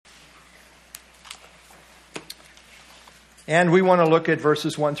And we want to look at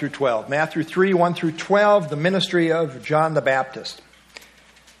verses 1 through 12. Matthew 3, 1 through 12, the ministry of John the Baptist.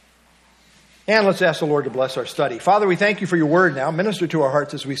 And let's ask the Lord to bless our study. Father, we thank you for your word now. Minister to our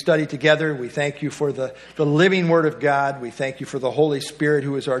hearts as we study together. We thank you for the living word of God. We thank you for the Holy Spirit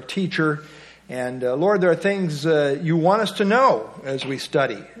who is our teacher. And Lord, there are things you want us to know as we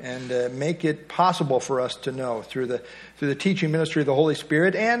study, and make it possible for us to know through the teaching ministry of the Holy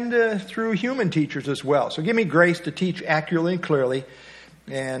Spirit and through human teachers as well. So give me grace to teach accurately and clearly,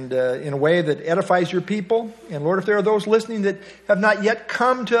 and in a way that edifies your people. And Lord, if there are those listening that have not yet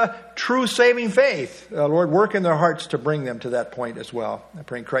come to true saving faith, Lord, work in their hearts to bring them to that point as well. I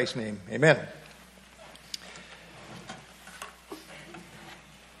pray in Christ's name. Amen.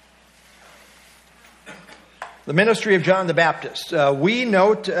 The ministry of John the Baptist. We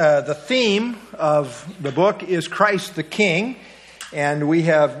note the theme of the book is Christ the King. And we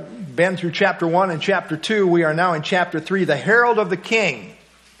have been through chapter 1 and chapter 2. We are now in chapter 3, the herald of the King.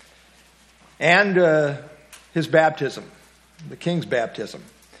 And his baptism, the King's baptism.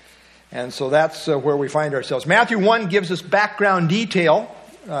 And so that's where we find ourselves. Matthew 1 gives us background detail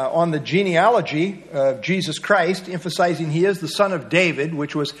on the genealogy of Jesus Christ, emphasizing he is the son of David,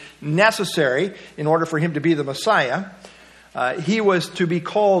 which was necessary in order for him to be the Messiah. He was to be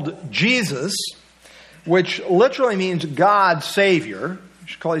called Jesus, which literally means God's Savior. You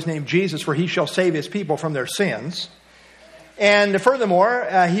should call his name Jesus, for he shall save his people from their sins. And furthermore,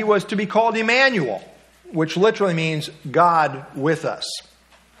 he was to be called Emmanuel, which literally means God with us.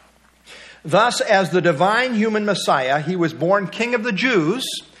 Thus, as the divine human Messiah, he was born King of the Jews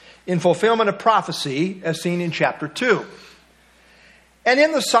in fulfillment of prophecy, as seen in chapter 2. And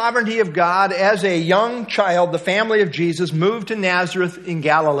in the sovereignty of God, as a young child, the family of Jesus moved to Nazareth in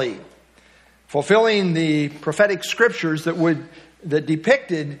Galilee, fulfilling the prophetic scriptures that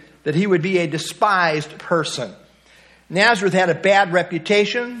depicted that he would be a despised person. Nazareth had a bad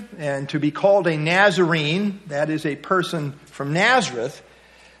reputation, and to be called a Nazarene, that is a person from Nazareth,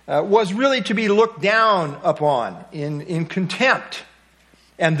 was really to be looked down upon in contempt.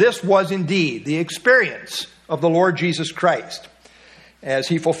 And this was indeed the experience of the Lord Jesus Christ as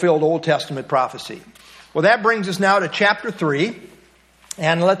he fulfilled Old Testament prophecy. Well, that brings us now to chapter 3.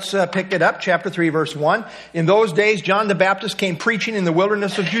 And let's pick it up, chapter 3, verse 1. In those days, John the Baptist came preaching in the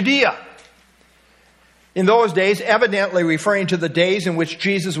wilderness of Judea. In those days, evidently referring to the days in which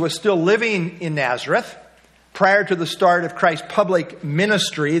Jesus was still living in Nazareth. Prior to the start of Christ's public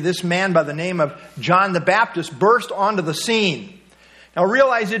ministry, this man by the name of John the Baptist burst onto the scene. Now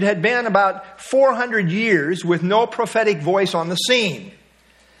realize it had been about 400 years with no prophetic voice on the scene.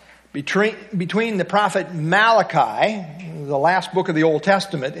 Between the prophet Malachi, the last book of the Old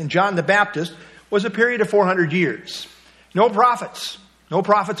Testament, and John the Baptist was a period of 400 years. No prophets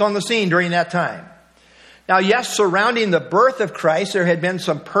on the scene during that time. Now, yes, surrounding the birth of Christ, there had been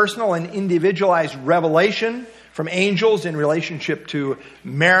some personal and individualized revelation from angels in relationship to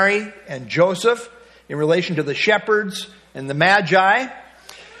Mary and Joseph, in relation to the shepherds and the Magi.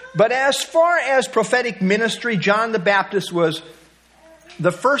 But as far as prophetic ministry, John the Baptist was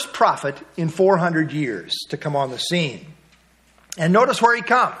the first prophet in 400 years to come on the scene. And notice where he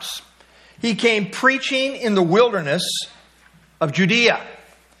comes. He came preaching in the wilderness of Judea.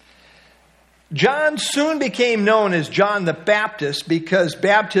 John soon became known as John the Baptist because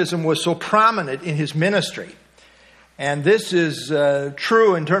baptism was so prominent in his ministry. And this is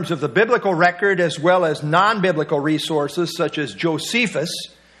true in terms of the biblical record as well as non-biblical resources such as Josephus.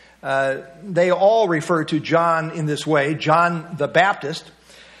 They all refer to John in this way, John the Baptist.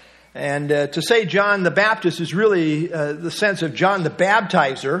 And to say John the Baptist is really the sense of John the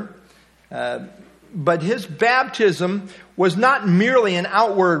Baptizer. But his baptism was not merely an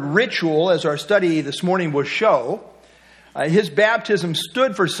outward ritual, as our study this morning will show. His baptism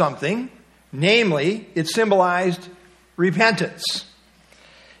stood for something, namely, it symbolized repentance.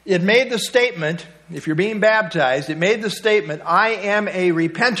 It made the statement, if you're being baptized, it made the statement, I am a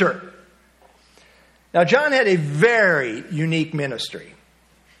repenter. Now, John had a very unique ministry.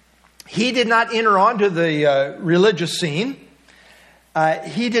 He did not enter onto the religious scene.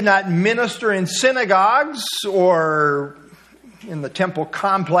 He did not minister in synagogues or in the temple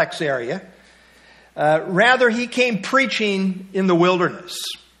complex area. Rather, he came preaching in the wilderness.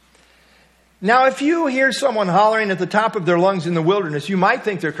 Now, if you hear someone hollering at the top of their lungs in the wilderness, you might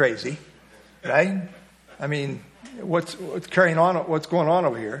think they're crazy, right? I mean, what's going on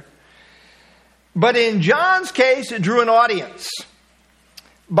over here? But in John's case, it drew an audience.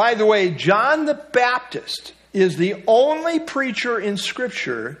 By the way, John the Baptist is the only preacher in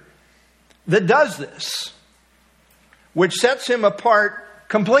Scripture that does this, which sets him apart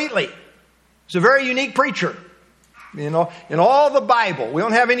completely. He's a very unique preacher. In all the Bible, we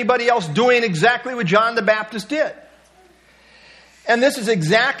don't have anybody else doing exactly what John the Baptist did. And this is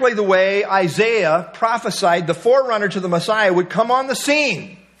exactly the way Isaiah prophesied the forerunner to the Messiah would come on the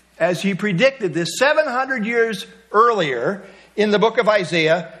scene, as he predicted this 700 years earlier in the book of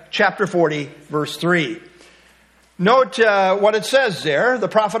Isaiah, chapter 40, verse 3. Note what it says there, the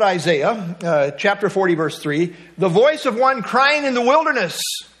prophet Isaiah, chapter 40, verse 3, the voice of one crying in the wilderness.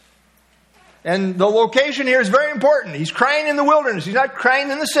 And the location here is very important. He's crying in the wilderness. He's not crying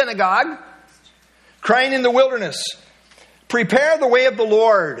in the synagogue. Crying in the wilderness. Prepare the way of the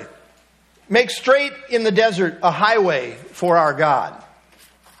Lord. Make straight in the desert a highway for our God.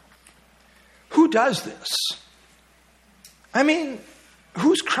 Who does this? I mean,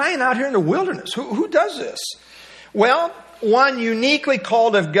 who's crying out here in the wilderness? Who does this? Well, one uniquely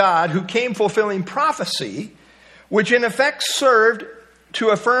called of God who came fulfilling prophecy, which in effect served to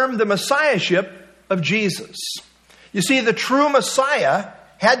affirm the messiahship of Jesus. You see, the true Messiah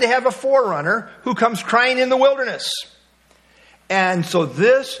had to have a forerunner who comes crying in the wilderness. And so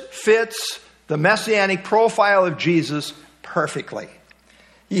this fits the messianic profile of Jesus perfectly.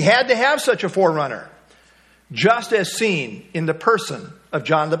 He had to have such a forerunner, just as seen in the person of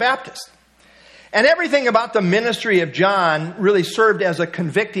John the Baptist. And everything about the ministry of John really served as a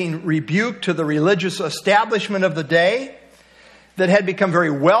convicting rebuke to the religious establishment of the day that had become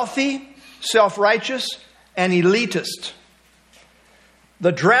very wealthy, self-righteous, and elitist.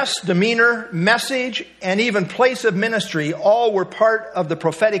 The dress, demeanor, message, and even place of ministry all were part of the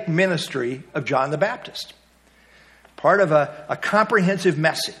prophetic ministry of John the Baptist. Part of a comprehensive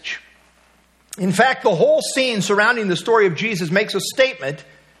message. In fact, the whole scene surrounding the story of Jesus makes a statement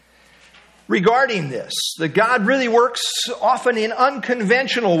regarding this, that God really works often in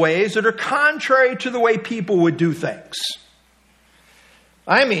unconventional ways that are contrary to the way people would do things.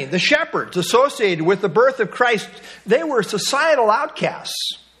 I mean, the shepherds associated with the birth of Christ, they were societal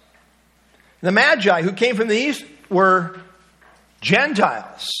outcasts. The Magi who came from the east were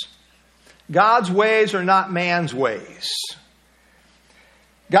Gentiles. God's ways are not man's ways.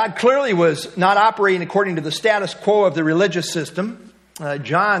 God clearly was not operating according to the status quo of the religious system.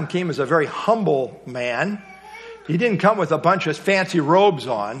 John came as a very humble man. He didn't come with a bunch of fancy robes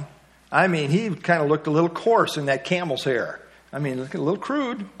on. I mean, he kind of looked a little coarse in that camel's hair. I mean, look a little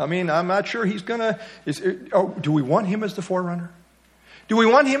crude. I mean, I'm not sure he's going to... do we want him as the forerunner? Do we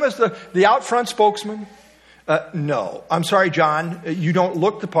want him as the out front spokesman? No. I'm sorry, John. You don't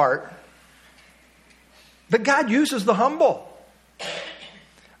look the part. But God uses the humble.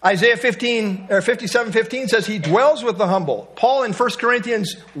 Isaiah 57:15 says he dwells with the humble. Paul in 1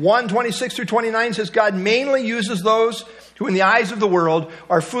 Corinthians 1:26-29 says God mainly uses those who in the eyes of the world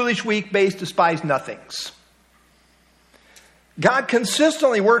are foolish, weak, base, despised nothings. God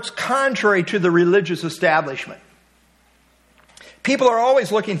consistently works contrary to the religious establishment. People are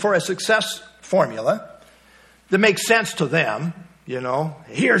always looking for a success formula that makes sense to them.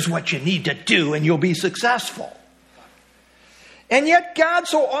 Here's what you need to do and you'll be successful. And yet God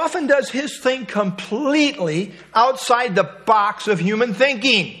so often does his thing completely outside the box of human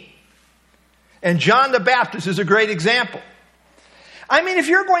thinking. And John the Baptist is a great example. I mean, if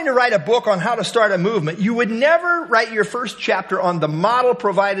you're going to write a book on how to start a movement, you would never write your first chapter on the model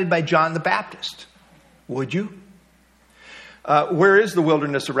provided by John the Baptist. Would you? Where is the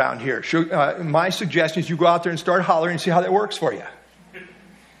wilderness around here? My suggestion is you go out there and start hollering and see how that works for you.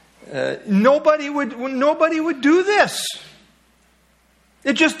 Nobody would do this.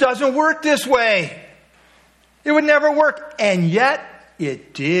 It just doesn't work this way. It would never work. And yet,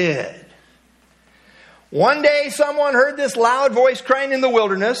 it did. One day, someone heard this loud voice crying in the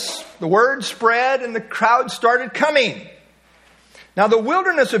wilderness. The word spread and the crowd started coming. Now, the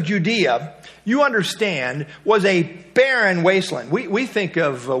wilderness of Judea, you understand, was a barren wasteland. We think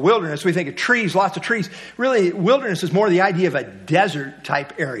of wilderness, we think of trees, lots of trees. Really, wilderness is more the idea of a desert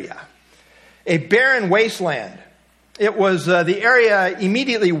type area. A barren wasteland. It was the area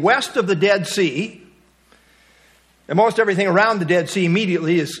immediately west of the Dead Sea. And most everything around the Dead Sea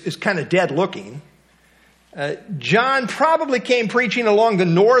immediately is kind of dead looking. John probably came preaching along the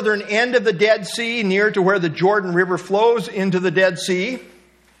northern end of the Dead Sea, near to where the Jordan River flows into the Dead Sea.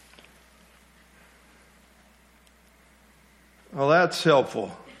 Well, that's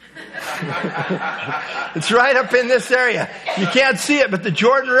helpful. It's right up in this area. You can't see it, but the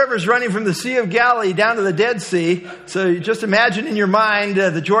Jordan River is running from the Sea of Galilee down to the Dead Sea. So you just imagine in your mind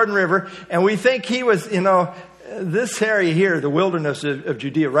the Jordan River. And we think he was, this area here, the wilderness of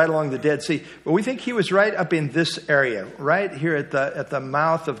Judea, right along the Dead Sea. But we think he was right up in this area, right here at the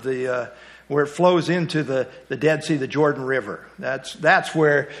mouth of where it flows into the Dead Sea, the Jordan River. That's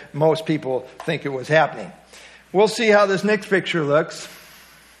where most people think it was happening. We'll see how this next picture looks.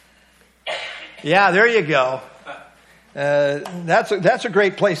 Yeah, there you go. That's a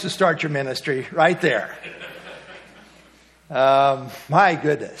great place to start your ministry, right there. My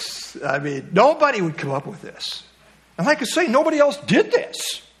goodness. I mean, nobody would come up with this. And like I say, nobody else did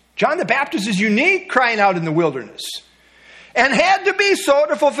this. John the Baptist is unique, crying out in the wilderness. And had to be so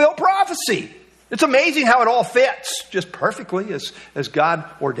to fulfill prophecy. It's amazing how it all fits just perfectly as God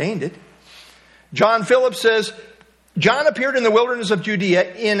ordained it. John Phillips says, John appeared in the wilderness of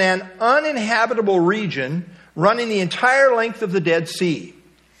Judea in an uninhabitable region running the entire length of the Dead Sea.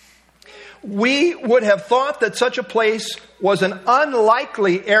 We would have thought that such a place was an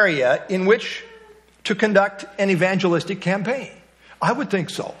unlikely area in which to conduct an evangelistic campaign. I would think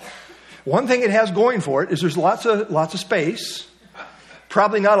so. One thing it has going for it is there's lots of space.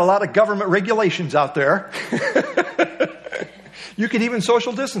 Probably not a lot of government regulations out there. You could even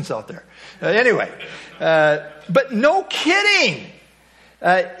social distance out there. Anyway, but no kidding.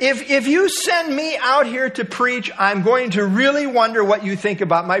 If you send me out here to preach, I'm going to really wonder what you think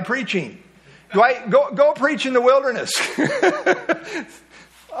about my preaching. Do I go preach in the wilderness?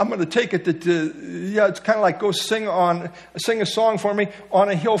 I'm going to take it that it's kind of like go sing a song for me on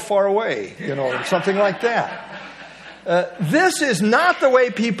a hill far away, something like that. This is not the way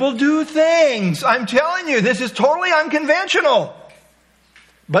people do things. I'm telling you, this is totally unconventional.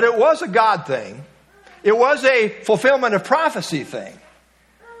 But it was a God thing. It was a fulfillment of prophecy thing.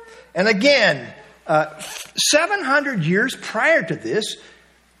 And again, 700 years prior to this,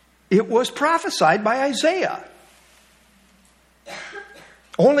 it was prophesied by Isaiah.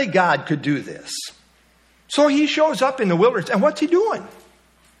 Only God could do this. So he shows up in the wilderness. And what's he doing?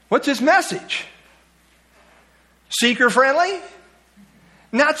 What's his message? Seeker friendly?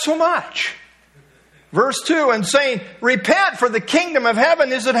 Not so much. Verse 2, and saying, repent, for the kingdom of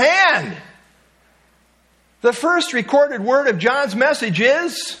heaven is at hand. The first recorded word of John's message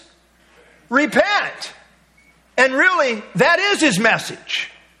is, repent. And really, that is his message.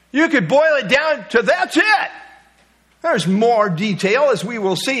 You could boil it down to that's it. There's more detail, as we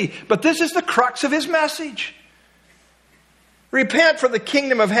will see, but this is the crux of his message. Repent, for the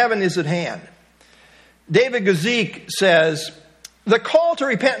kingdom of heaven is at hand. David Guzik says, the call to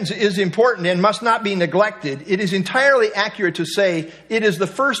repentance is important and must not be neglected. It is entirely accurate to say it is the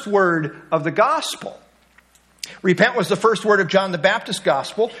first word of the gospel. Repent was the first word of John the Baptist's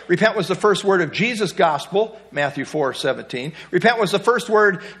gospel. Repent was the first word of Jesus' gospel, Matthew 4:17. Repent was the first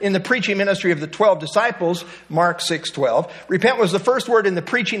word in the preaching ministry of the 12 disciples, Mark 6:12. Repent was the first word in the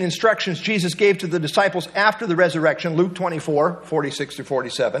preaching instructions Jesus gave to the disciples after the resurrection, Luke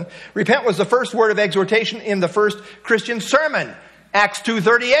 24:46-47. Repent was the first word of exhortation in the first Christian sermon, Acts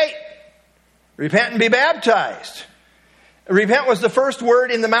 2:38. Repent and be baptized. Repent was the first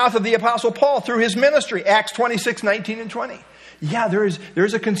word in the mouth of the Apostle Paul through his ministry, Acts 26:19 and 20. Yeah,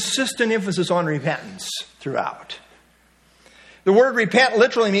 there's a consistent emphasis on repentance throughout. The word repent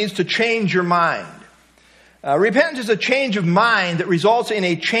literally means to change your mind. Repentance is a change of mind that results in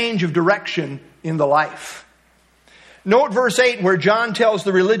a change of direction in the life. Note verse 8 where John tells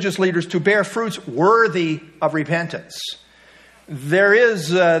the religious leaders to bear fruits worthy of repentance. There is,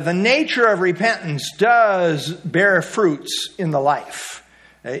 the nature of repentance does bear fruits in the life.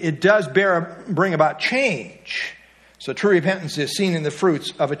 It does bring about change. So true repentance is seen in the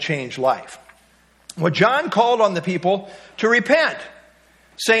fruits of a changed life. Well, John called on the people to repent,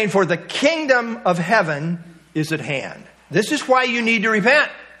 saying, for the kingdom of heaven is at hand. This is why you need to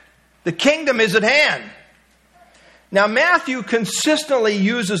repent. The kingdom is at hand. Now, Matthew consistently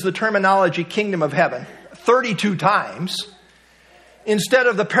uses the terminology kingdom of heaven 32 times. Instead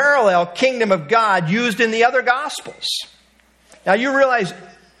of the parallel kingdom of God used in the other Gospels. Now you realize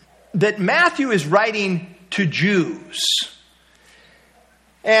that Matthew is writing to Jews.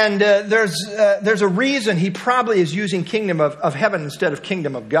 And there's a reason he probably is using kingdom of heaven instead of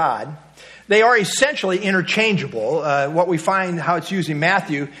kingdom of God. They are essentially interchangeable. What we find how it's used in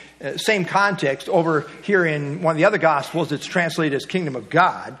Matthew, same context. Over here in one of the other Gospels, it's translated as kingdom of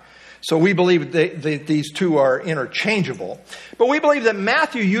God. So we believe that these two are interchangeable. But we believe that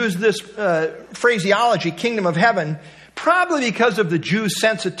Matthew used this phraseology, kingdom of heaven, probably because of the Jews'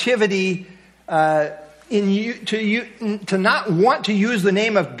 sensitivity to not want to use the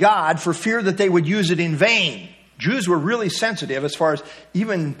name of God for fear that they would use it in vain. Jews were really sensitive as far as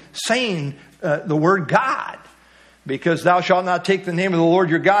even saying the word God. Because thou shalt not take the name of the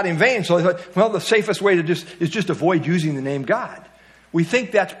Lord your God in vain. So they thought, well, the safest way is just avoid using the name God. We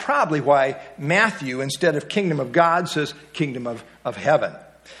think that's probably why Matthew, instead of kingdom of God, says kingdom of heaven.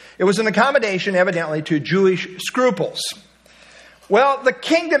 It was an accommodation, evidently, to Jewish scruples. Well, the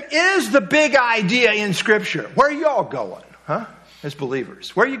kingdom is the big idea in Scripture. Where are you all going, huh? As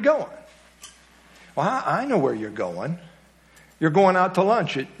believers, where are you going? Well, I know where you're going. You're going out to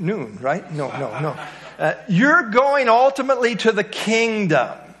lunch at noon, right? No. You're going ultimately to the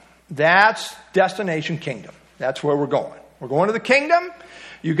kingdom. That's destination kingdom. That's where we're going. We're going to the kingdom.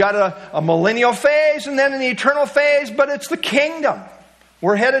 You got a millennial phase and then an eternal phase, but it's the kingdom.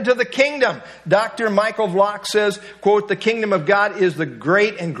 We're headed to the kingdom. Dr. Michael Vlock says, quote, "The kingdom of God is the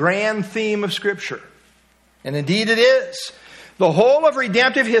great and grand theme of Scripture." And indeed it is. The whole of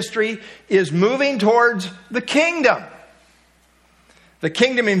redemptive history is moving towards the kingdom. The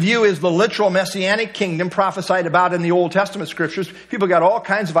kingdom in view is the literal messianic kingdom prophesied about in the Old Testament Scriptures. People got all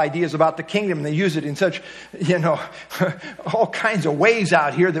kinds of ideas about the kingdom, and they use it in such, all kinds of ways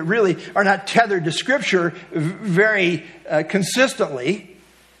out here that really are not tethered to Scripture very consistently.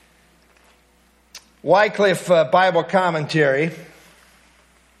 Wycliffe Bible Commentary.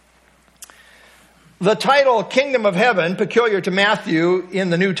 The title Kingdom of Heaven, peculiar to Matthew in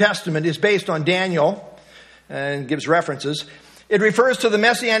the New Testament, is based on Daniel and gives references. It refers to the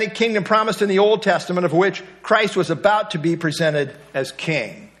messianic kingdom promised in the Old Testament, of which Christ was about to be presented as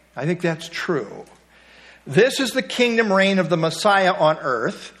king. I think that's true. This is the kingdom reign of the Messiah on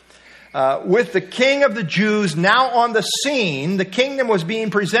earth. With the king of the Jews now on the scene, the kingdom was being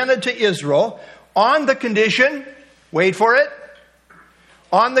presented to Israel on the condition, wait for it,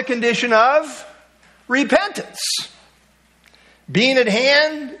 on the condition of repentance. Being at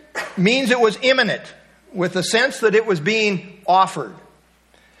hand means it was imminent, with the sense that it was being offered.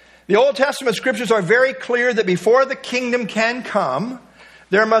 The Old Testament Scriptures are very clear that before the kingdom can come,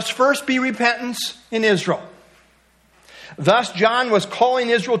 there must first be repentance in Israel. Thus, John was calling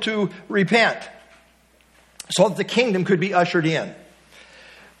Israel to repent so that the kingdom could be ushered in.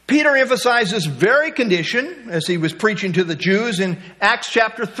 Peter emphasized this very condition as he was preaching to the Jews in Acts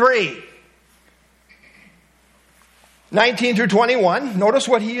chapter 3. 19 through 21, notice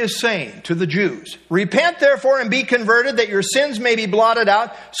what he is saying to the Jews. "Repent therefore and be converted, that your sins may be blotted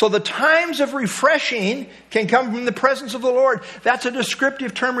out, so the times of refreshing can come from the presence of the Lord." That's a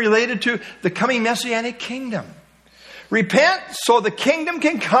descriptive term related to the coming messianic kingdom. Repent so the kingdom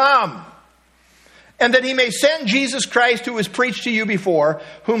can come, and that he may send Jesus Christ, who was preached to you before,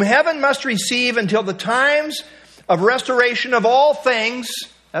 whom heaven must receive until the times of restoration of all things,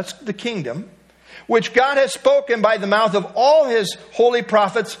 that's the kingdom, which God has spoken by the mouth of all his holy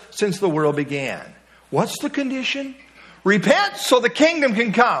prophets since the world began. What's the condition? Repent so the kingdom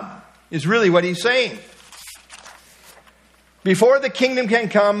can come, is really what he's saying. Before the kingdom can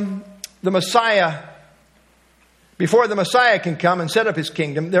come, before the Messiah can come and set up his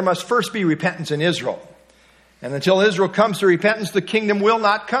kingdom, there must first be repentance in Israel. And until Israel comes to repentance, the kingdom will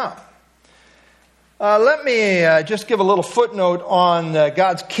not come. Let me just give a little footnote on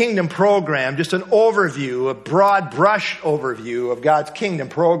God's kingdom program, just an overview, a broad brush overview of God's kingdom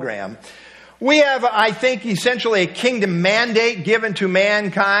program. We have, I think, essentially a kingdom mandate given to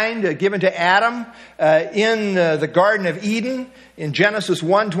mankind, given to Adam in the Garden of Eden in Genesis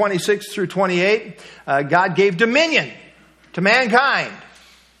 1:26 through 28. God gave dominion to mankind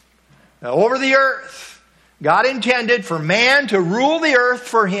over the earth. God intended for man to rule the earth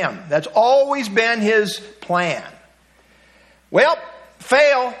for him. That's always been his plan. Well,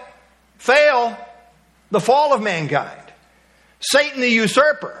 fail, the fall of mankind. Satan the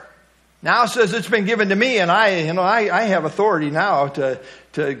usurper now says it's been given to me, and I have authority now to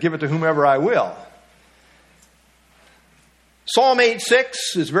give it to whomever I will. Psalm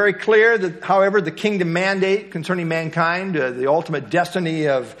 8:6 is very clear that, however, the kingdom mandate concerning mankind, the ultimate destiny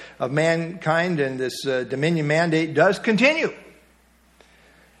of mankind and this dominion mandate does continue.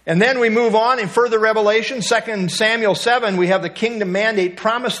 And then we move on in further revelation. 2 Samuel 7, we have the kingdom mandate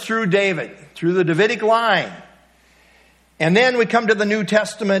promised through David, through the Davidic line. And then we come to the New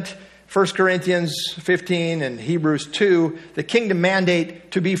Testament, 1 Corinthians 15 and Hebrews 2, the kingdom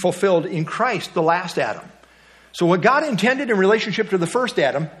mandate to be fulfilled in Christ, the last Adam. So what God intended in relationship to the first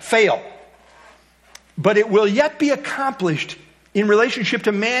Adam failed. But it will yet be accomplished in relationship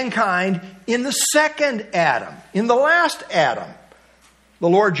to mankind in the second Adam, in the last Adam, the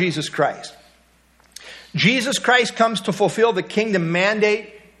Lord Jesus Christ. Jesus Christ comes to fulfill the kingdom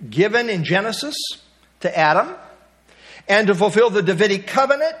mandate given in Genesis to Adam and to fulfill the Davidic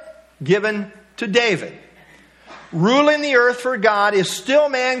covenant given to David. Ruling the earth for God is still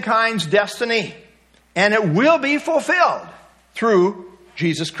mankind's destiny. And it will be fulfilled through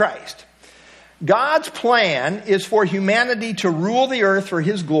Jesus Christ. God's plan is for humanity to rule the earth for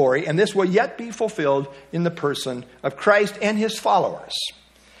his glory, and this will yet be fulfilled in the person of Christ and his followers.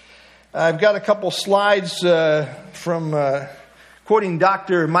 I've got a couple slides from Quoting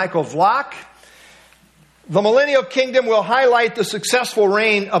Dr. Michael Vlach, the millennial kingdom will highlight the successful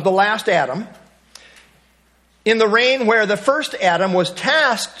reign of the last Adam, in the reign where the first Adam was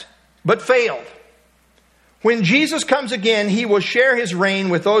tasked but failed. When Jesus comes again, he will share his reign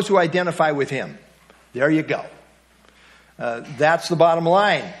with those who identify with him. There you go. That's the bottom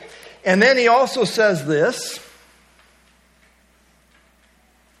line. And then he also says this: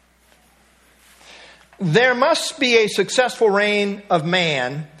 there must be a successful reign of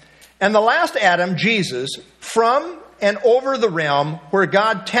man and the last Adam, Jesus, from and over the realm where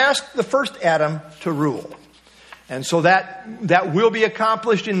God tasked the first Adam to rule. And so that will be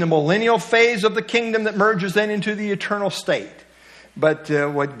accomplished in the millennial phase of the kingdom that merges then into the eternal state. But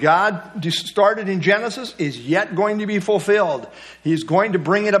what God started in Genesis is yet going to be fulfilled. He's going to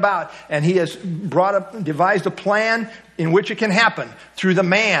bring it about. And he has devised a plan in which it can happen through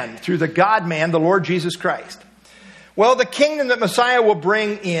the God-man, the Lord Jesus Christ. Well, the kingdom that Messiah will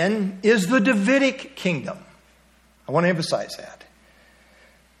bring in is the Davidic kingdom. I want to emphasize that.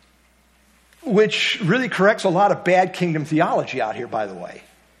 Which really corrects a lot of bad kingdom theology out here, by the way.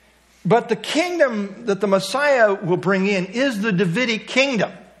 But the kingdom that the Messiah will bring in is the Davidic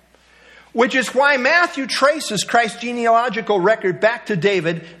kingdom, which is why Matthew traces Christ's genealogical record back to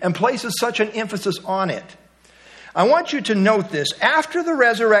David and places such an emphasis on it. I want you to note this. After the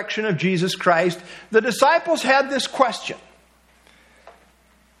resurrection of Jesus Christ, the disciples had this question.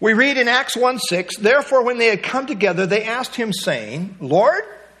 We read in Acts 1:6, therefore when they had come together, they asked him, saying, Lord,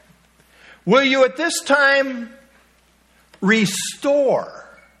 will you at this time restore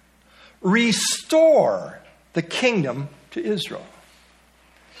the kingdom to Israel?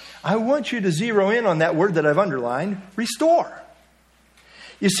 I want you to zero in on that word that I've underlined, restore.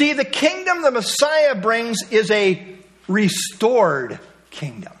 You see, the kingdom the Messiah brings is a restored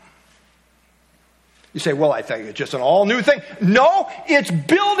kingdom. You say, well, I think it's just an all new thing. No, it's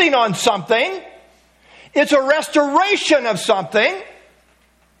building on something. It's a restoration of something.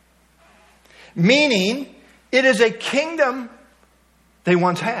 Meaning, it is a kingdom they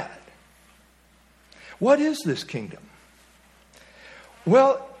once had. What is this kingdom?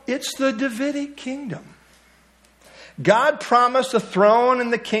 Well, it's the Davidic kingdom. God promised a throne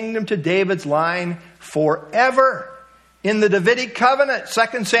and the kingdom to David's line forever in the Davidic covenant,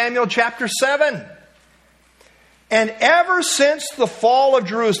 2 Samuel chapter 7. And ever since the fall of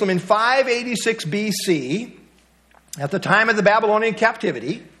Jerusalem in 586 BC, at the time of the Babylonian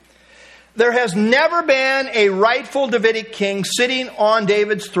captivity, there has never been a rightful Davidic king sitting on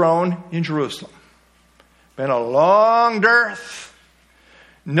David's throne in Jerusalem. Been a long dearth.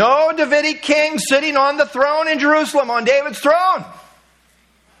 No Davidic king sitting on the throne in Jerusalem, on David's throne.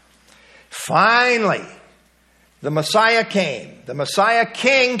 Finally, the Messiah came. The Messiah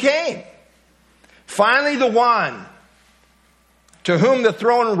king came. Finally, the one to whom the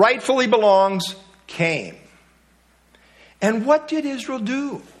throne rightfully belongs came. And what did Israel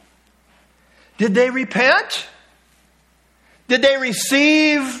do? Did they repent? Did they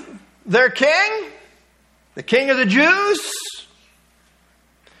receive their king? The king of the Jews?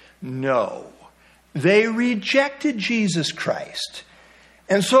 No. They rejected Jesus Christ.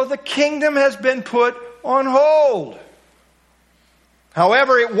 And so the kingdom has been put on hold.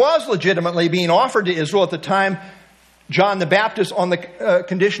 However, it was legitimately being offered to Israel at the time John the Baptist, on the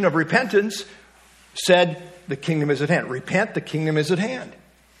condition of repentance, said, the kingdom is at hand. Repent, the kingdom is at hand.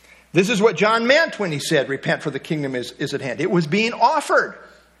 This is what John meant when he said, repent, for the kingdom is at hand. It was being offered.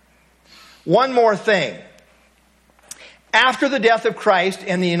 One more thing. After the death of Christ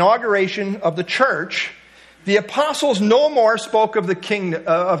and the inauguration of the church, the apostles no more spoke of the kingdom,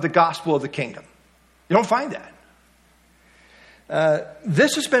 of the gospel of the kingdom. You don't find that.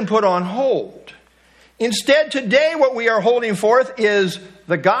 This has been put on hold. Instead, today what we are holding forth is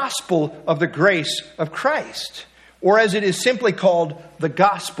the gospel of the grace of Christ, or as it is simply called, the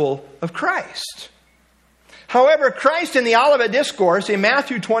gospel of Christ. However, Christ in the Olivet Discourse in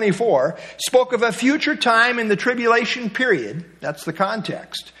Matthew 24 spoke of a future time in the tribulation period, that's the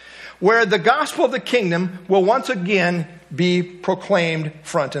context, where the gospel of the kingdom will once again be proclaimed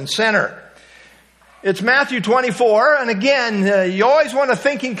front and center. It's Matthew 24, and again, you always want to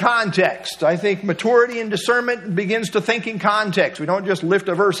think in context. I think maturity and discernment begins to think in context. We don't just lift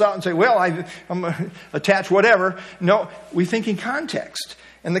a verse out and say, well, I'm attached whatever. No, we think in context.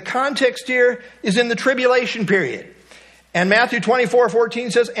 And the context here is in the tribulation period. And Matthew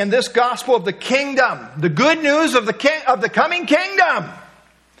 24:14 says, and this gospel of the kingdom, the good news of the coming kingdom,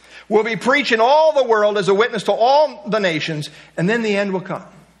 will be preached in all the world as a witness to all the nations, and then the end will come.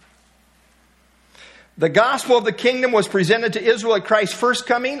 The gospel of the kingdom was presented to Israel at Christ's first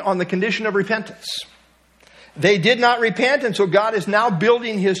coming on the condition of repentance. They did not repent, and so God is now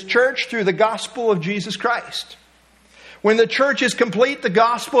building his church through the gospel of Jesus Christ. When the church is complete, the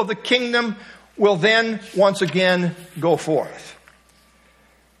gospel of the kingdom will then once again go forth.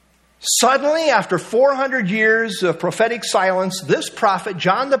 Suddenly, after 400 years of prophetic silence, this prophet,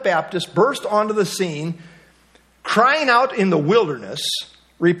 John the Baptist, burst onto the scene, crying out in the wilderness,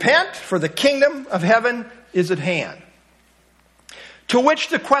 "Repent, for the kingdom of heaven is at hand." To which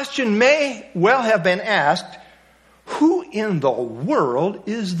the question may well have been asked, who in the world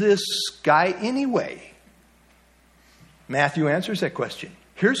is this guy anyway? Matthew answers that question.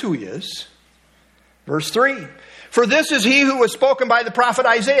 Here's who he is. Verse 3. "For this is he who was spoken by the prophet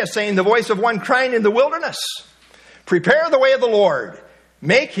Isaiah, saying, the voice of one crying in the wilderness, prepare the way of the Lord,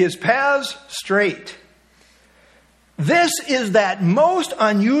 make his paths straight." This is that most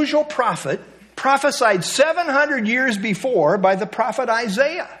unusual prophet prophesied 700 years before by the prophet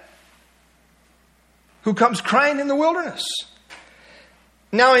Isaiah, who comes crying in the wilderness.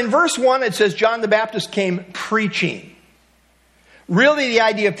 Now in verse 1 it says John the Baptist came preaching. Really, the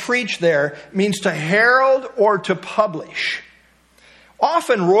idea of preach there means to herald or to publish.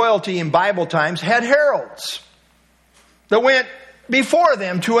 Often royalty in Bible times had heralds that went before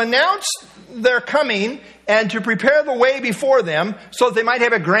them to announce their coming and to prepare the way before them so that they might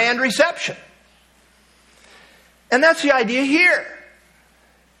have a grand reception. And that's the idea here.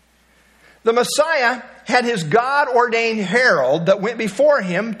 The Messiah had his God-ordained herald that went before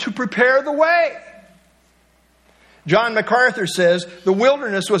him to prepare the way. John MacArthur says the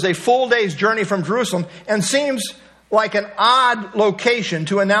wilderness was a full day's journey from Jerusalem and seems like an odd location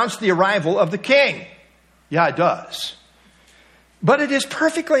to announce the arrival of the king. Yeah, it does. But it is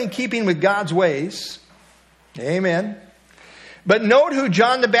perfectly in keeping with God's ways. Amen. But note who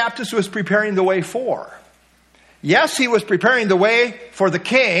John the Baptist was preparing the way for. Yes, he was preparing the way for the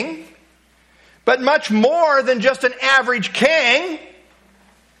king, but much more than just an average king.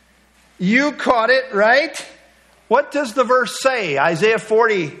 You caught it, right? What does the verse say? Isaiah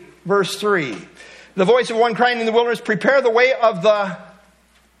 40, verse 3. "The voice of one crying in the wilderness, prepare the way of the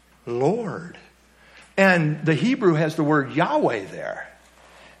Lord." And the Hebrew has the word Yahweh there.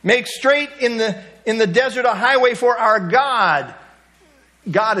 "Make straight in the desert a highway for our God."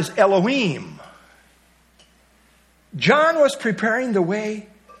 God is Elohim. John was preparing the way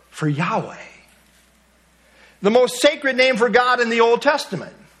for Yahweh, the most sacred name for God in the Old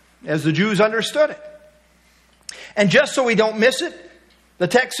Testament, as the Jews understood it. And just so we don't miss it, the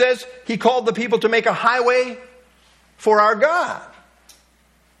text says he called the people to make a highway for our God.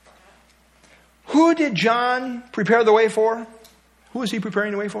 Who did John prepare the way for? Who was he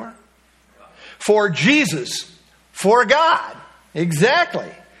preparing the way for? For Jesus. For God.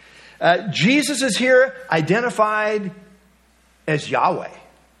 Exactly. Jesus is here identified as Yahweh,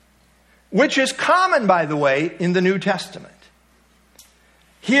 which is common, by the way, in the New Testament.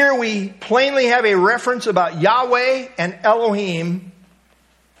 Here we plainly have a reference about Yahweh and Elohim,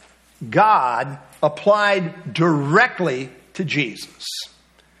 God, applied directly to Jesus.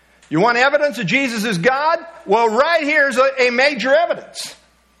 You want evidence that Jesus is God? Well, right here's a major evidence.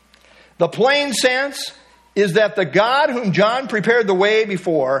 The plain sense is that the God whom John prepared the way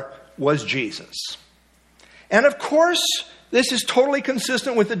before was Jesus. And of course, this is totally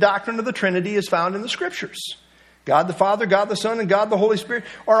consistent with the doctrine of the Trinity as found in the Scriptures. God the Father, God the Son, and God the Holy Spirit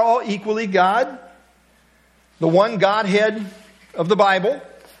are all equally God. The one Godhead of the Bible.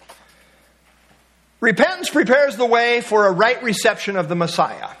 Repentance prepares the way for a right reception of the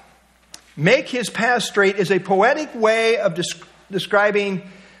Messiah. Make his path straight is a poetic way of describing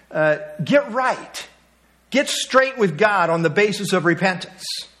get right. Get straight with God on the basis of repentance.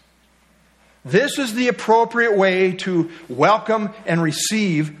 This is the appropriate way to welcome and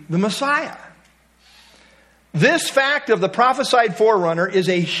receive the Messiah. This fact of the prophesied forerunner is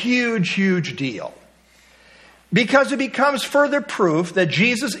a huge, huge deal, because it becomes further proof that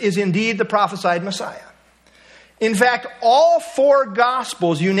Jesus is indeed the prophesied Messiah. In fact, all four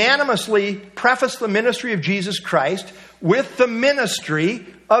Gospels unanimously preface the ministry of Jesus Christ with the ministry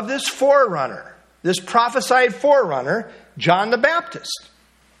of this forerunner, this prophesied forerunner, John the Baptist.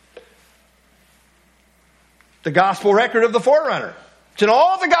 The Gospel record of the forerunner. It's in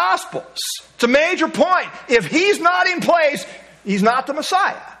all the Gospels. It's a major point. If he's not in place, he's not the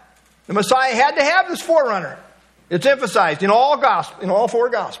Messiah. The Messiah had to have this forerunner. It's emphasized in all four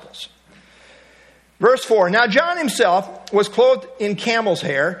Gospels. Verse 4, "Now John himself was clothed in camel's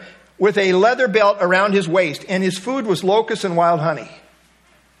hair with a leather belt around his waist, and his food was locusts and wild honey."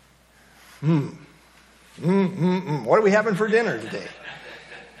 What are we having for dinner today?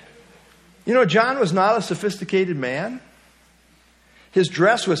 You know, John was not a sophisticated man. His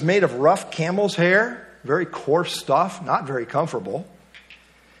dress was made of rough camel's hair. very coarse stuff, not very comfortable.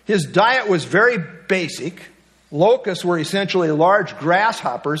 His diet was very basic. Locusts were essentially large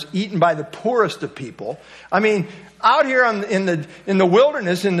grasshoppers eaten by the poorest of people. I mean, out here in the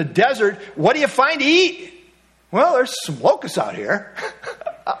wilderness, in the desert, what do you find to eat? Well, there's some locusts out here.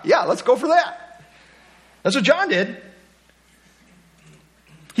 Yeah, let's go for that. That's what John did.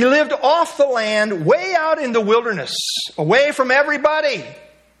 He lived off the land, way out in the wilderness, away from everybody.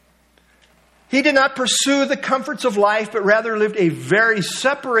 He did not pursue the comforts of life, but rather lived a very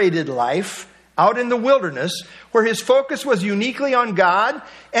separated life out in the wilderness, where his focus was uniquely on God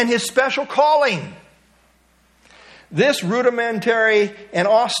and his special calling. This rudimentary and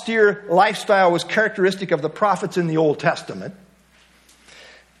austere lifestyle was characteristic of the prophets in the Old Testament.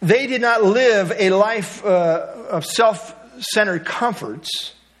 They did not live a life of self-centered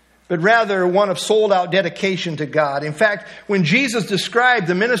comforts, but rather one of sold-out dedication to God. In fact, when Jesus described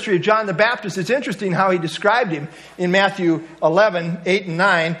the ministry of John the Baptist, it's interesting how he described him in Matthew 11, 8 and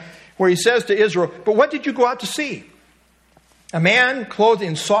 9, where he says to Israel, "But what did you go out to see? A man clothed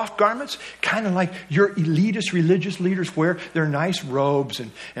in soft garments, kind of like your elitist religious leaders wear their nice robes.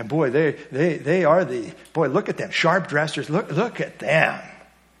 And boy, they are boy, look at them, sharp dressers. Look at them.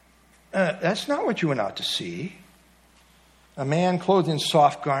 That's not what you went out to see. A man clothed in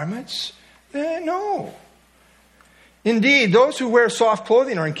soft garments? No. Indeed, those who wear soft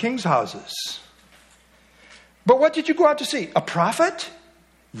clothing are in kings' houses. But what did you go out to see? A prophet?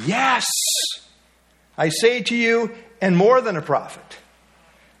 Yes. I say to you, and more than a prophet."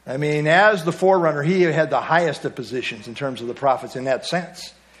 I mean, as the forerunner, he had the highest of positions in terms of the prophets in that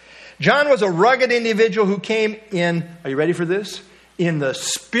sense. John was a rugged individual who came in, are you ready for this? In the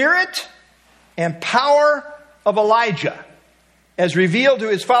spirit and power of Elijah, as revealed to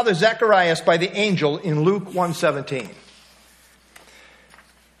his father Zacharias by the angel in Luke 1:17.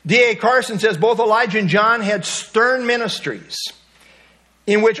 D.A. Carson says both Elijah and John had stern ministries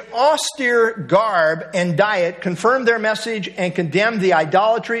in which austere garb and diet confirmed their message and condemned the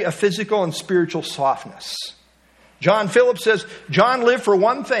idolatry of physical and spiritual softness. John Phillips says, John lived for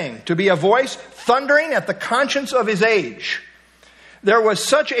one thing, to be a voice thundering at the conscience of his age. There was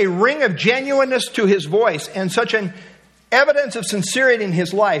such a ring of genuineness to his voice and such an evidence of sincerity in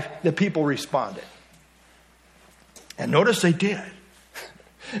his life that people responded. And notice they did.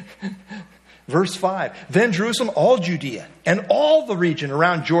 Verse 5, "Then Jerusalem, all Judea, and all the region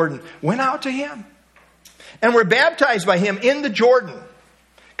around Jordan went out to him and were baptized by him in the Jordan,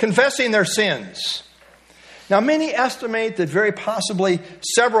 confessing their sins." Now, many estimate that very possibly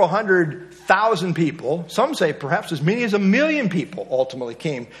several 100,000 people, some say perhaps as many as 1 million people, ultimately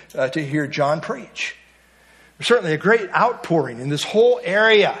came to hear John preach. There's certainly a great outpouring in this whole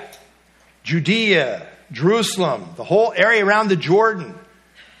area. Judea, Jerusalem, the whole area around the Jordan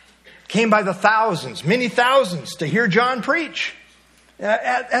came by the thousands, many thousands, to hear John preach.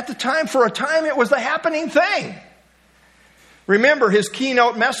 At the time, for a time, it was the happening thing. Remember, his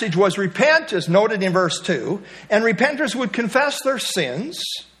keynote message was repent, as noted in verse 2, and repenters would confess their sins.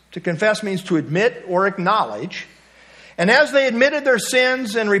 To confess means to admit or acknowledge. And as they admitted their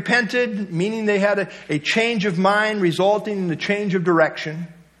sins and repented, meaning they had a change of mind resulting in a change of direction,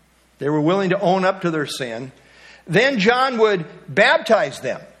 they were willing to own up to their sin, then John would baptize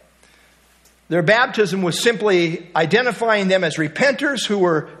them. Their baptism was simply identifying them as repenters who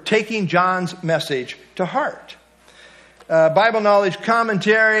were taking John's message to heart. Bible knowledge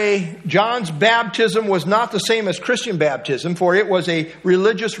commentary, John's baptism was not the same as Christian baptism, for it was a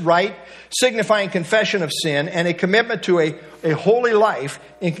religious rite signifying confession of sin and a commitment to a holy life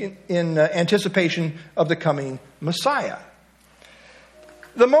in anticipation of the coming Messiah.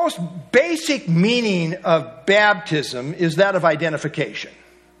 The most basic meaning of baptism is that of identification.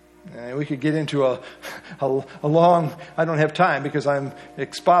 We could get into a long, I don't have time because I'm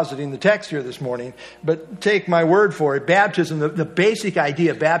expositing the text here this morning, but take my word for it. Baptism, the basic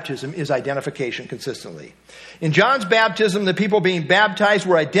idea of baptism is identification consistently. In John's baptism, the people being baptized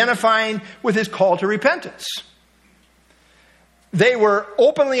were identifying with his call to repentance. They were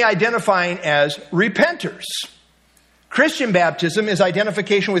openly identifying as repenters. Christian baptism is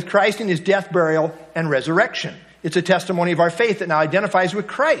identification with Christ in his death, burial, and resurrection. It's a testimony of our faith that now identifies with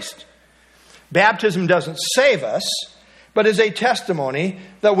Christ. Baptism doesn't save us, but is a testimony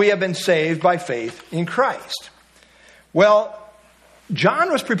that we have been saved by faith in Christ. Well,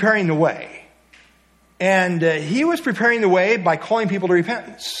 John was preparing the way. And he was preparing the way by calling people to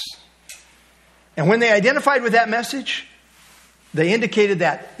repentance. And when they identified with that message, they indicated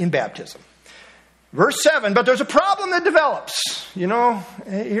that in baptism. Verse 7, but there's a problem that develops.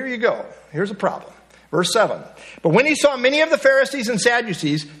 Here you go. Here's a problem. Verse 7. But when he saw many of the Pharisees and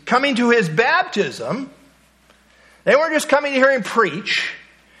Sadducees coming to his baptism, they weren't just coming to hear him preach,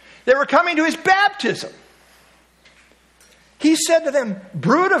 they were coming to his baptism. He said to them,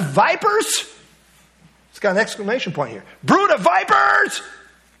 brood of vipers? It's got an exclamation point here. Brood of vipers!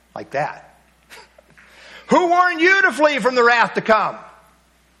 Like that. Who warned you to flee from the wrath to come?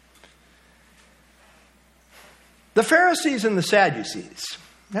 The Pharisees and the Sadducees,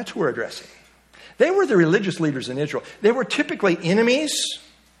 that's who we're addressing. They were the religious leaders in Israel. They were typically enemies,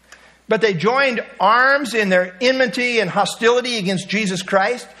 but they joined arms in their enmity and hostility against Jesus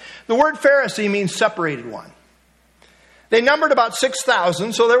Christ. The word Pharisee means separated one. They numbered about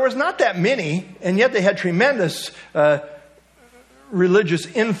 6,000, so there was not that many, and yet they had tremendous religious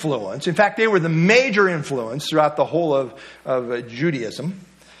influence. In fact, they were the major influence throughout the whole of Judaism.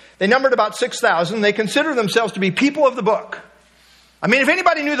 They numbered about 6,000. They considered themselves to be people of the book. I mean, if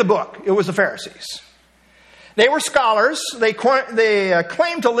anybody knew the book, it was the Pharisees. They were scholars. They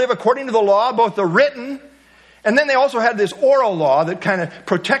claimed to live according to the law, both the written, and then they also had this oral law that kind of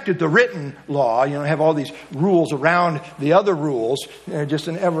protected the written law. You know, have all these rules around the other rules, just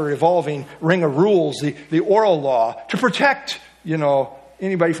an ever-evolving ring of rules, the oral law, to protect,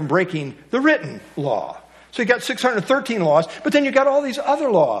 anybody from breaking the written law. So you got 613 laws, but then you got all these other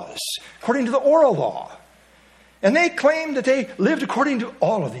laws, according to the oral law. And they claimed that they lived according to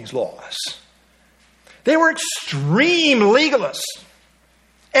all of these laws. They were extreme legalists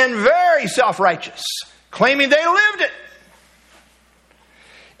and very self-righteous, claiming they lived it.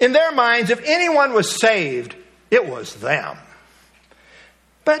 In their minds, if anyone was saved, it was them.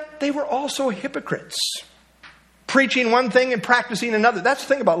 But they were also hypocrites, preaching one thing and practicing another. That's the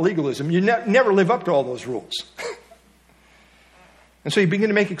thing about legalism. You never live up to all those rules. And so you begin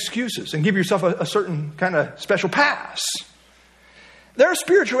to make excuses and give yourself a certain kind of special pass. Their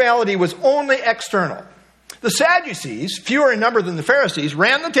spirituality was only external. The Sadducees, fewer in number than the Pharisees,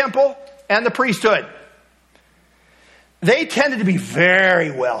 ran the temple and the priesthood. They tended to be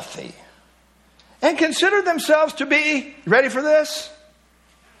very wealthy and considered themselves to be, ready for this?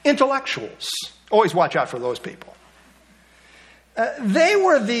 Intellectuals. Always watch out for those people. They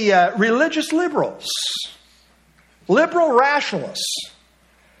were the religious liberals. Liberal rationalists.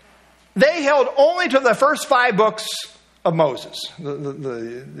 They held only to the first 5 books of Moses,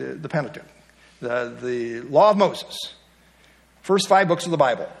 the Pentateuch, the Law of Moses. First 5 books of the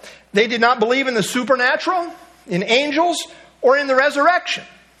Bible. They did not believe in the supernatural, in angels, or in the resurrection.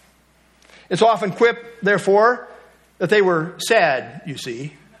 It's often quipped, therefore, that they were sad, you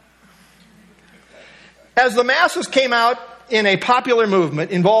see. As the masses came out in a popular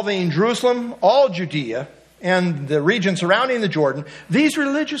movement involving Jerusalem, all Judea, and the region surrounding the Jordan, these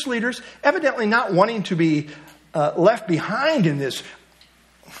religious leaders, evidently not wanting to be left behind in this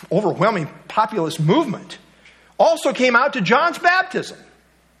overwhelming populist movement, also came out to John's baptism.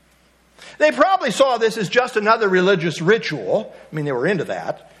 They probably saw this as just another religious ritual. I mean, they were into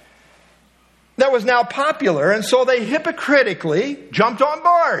that. That was now popular, and so they hypocritically jumped on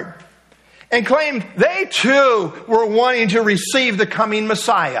board and claimed they too were wanting to receive the coming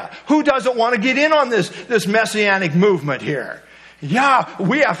Messiah. Who doesn't want to get in on this messianic movement here? Yeah,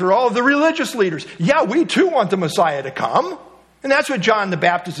 we, after all, the religious leaders, yeah, we too want the Messiah to come. And that's what John the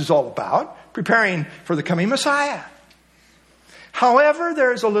Baptist is all about, preparing for the coming Messiah. However,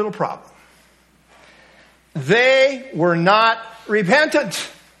 there's a little problem. They were not repentant,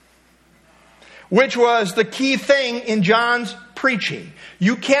 which was the key thing in John's preaching.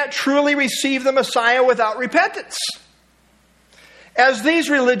 You can't truly receive the Messiah without repentance. As these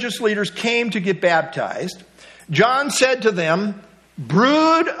religious leaders came to get baptized, John said to them,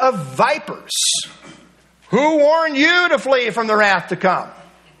 brood of vipers, who warned you to flee from the wrath to come?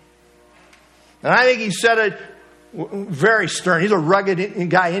 And I think he said it very stern. He's a rugged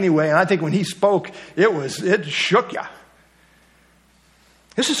guy anyway, and I think when he spoke, it shook you.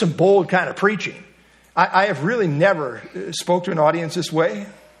 This is some bold kind of preaching. I have really never spoke to an audience this way.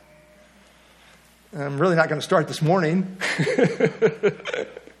 I'm really not going to start this morning.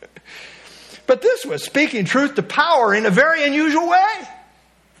 But this was speaking truth to power in a very unusual way.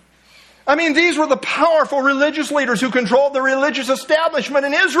 I mean, these were the powerful religious leaders who controlled the religious establishment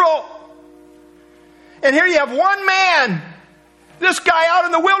in Israel. And here you have one man, this guy out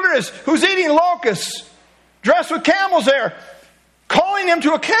in the wilderness who's eating locusts, dressed with camel's hair, calling him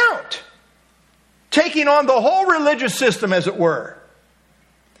to account, taking on the whole religious system, as it were.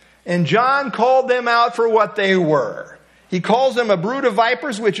 And John called them out for what they were. He calls them a brood of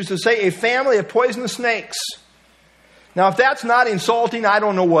vipers, which is to say a family of poisonous snakes. Now, if that's not insulting, I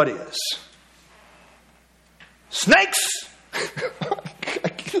don't know what is. Snakes?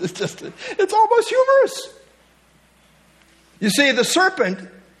 It's almost humorous. You see, the serpent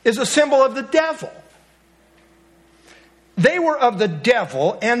is a symbol of the devil. They were of the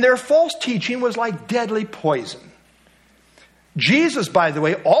devil, and their false teaching was like deadly poison. Jesus, by the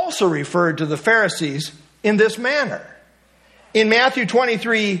way, also referred to the Pharisees in this manner. In Matthew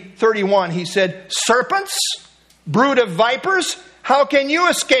 23:31, he said, "Serpents, brood of vipers, how can you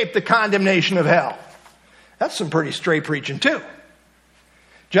escape the condemnation of hell?" That's some pretty straight preaching too.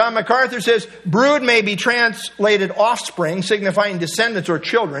 John MacArthur says, brood may be translated offspring, signifying descendants or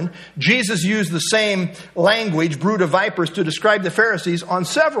children. Jesus used the same language, brood of vipers, to describe the Pharisees on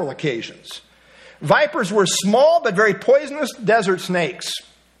several occasions. Vipers were small but very poisonous desert snakes,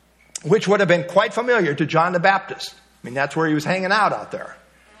 which would have been quite familiar to John the Baptist. I mean, that's where he was hanging out there.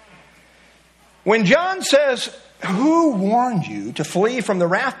 When John says, "Who warned you to flee from the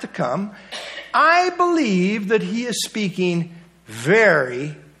wrath to come?" I believe that he is speaking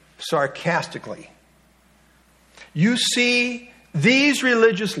very sarcastically. You see, these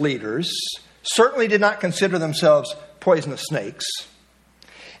religious leaders certainly did not consider themselves poisonous snakes,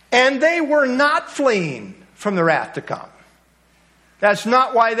 and they were not fleeing from the wrath to come. That's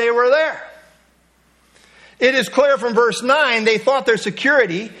not why they were there. It is clear from verse 9, they thought their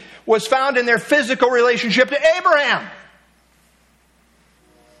security was found in their physical relationship to Abraham.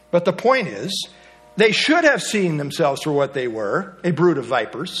 But the point is, they should have seen themselves for what they were, a brood of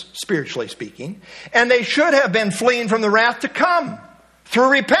vipers, spiritually speaking, and they should have been fleeing from the wrath to come through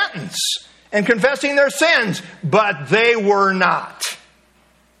repentance and confessing their sins, but they were not.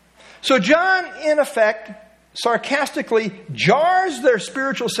 So John, in effect, sarcastically jars their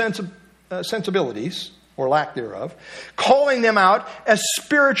spiritual sensibilities, or lack thereof, calling them out as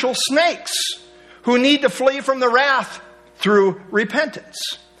spiritual snakes who need to flee from the wrath through repentance.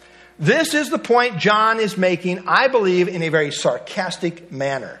 This is the point John is making, I believe, in a very sarcastic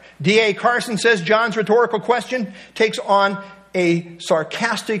manner. D.A. Carson says John's rhetorical question takes on a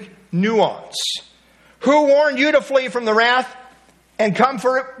sarcastic nuance. Who warned you to flee from the wrath and come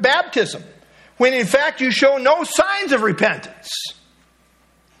for baptism, when in fact you show no signs of repentance?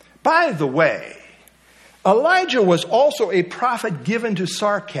 By the way, Elijah was also a prophet given to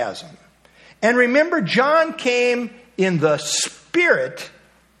sarcasm. And remember, John came in the spirit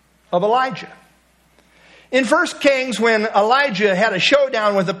of Elijah. In 1 Kings, when Elijah had a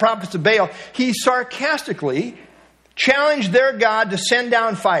showdown with the prophets of Baal, he sarcastically challenged their God to send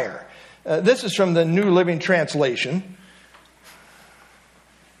down fire. This is from the New Living Translation.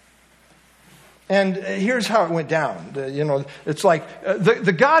 And here's how it went down. It's like,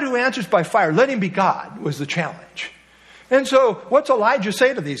 the God who answers by fire, let him be God, was the challenge. And so, what's Elijah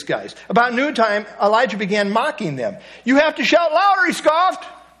say to these guys? About noontime, Elijah began mocking them. "You have to shout louder," he scoffed.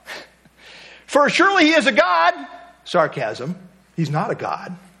 "For surely he is a god." Sarcasm. He's not a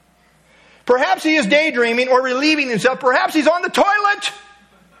god. "Perhaps he is daydreaming or relieving himself. Perhaps he's on the toilet.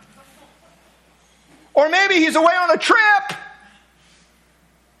 Or maybe he's away on a trip.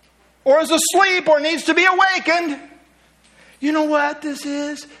 Or is asleep or needs to be awakened." You know what this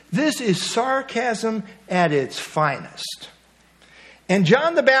is? This is sarcasm at its finest. And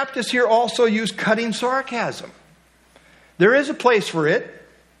John the Baptist here also used cutting sarcasm. There is a place for it,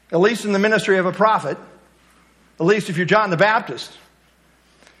 at least in the ministry of a prophet, at least if you're John the Baptist.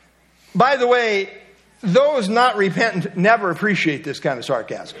 By the way, those not repentant never appreciate this kind of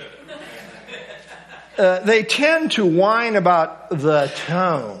sarcasm. They tend to whine about the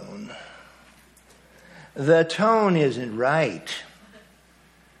tone. The tone isn't right.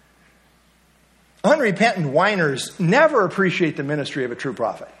 Unrepentant whiners never appreciate the ministry of a true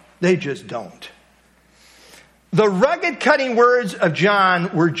prophet. They just don't. The rugged, cutting words of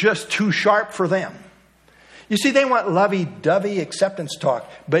John were just too sharp for them. You see, they want lovey-dovey acceptance talk,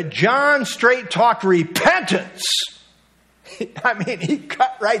 but John straight talked repentance. I mean, he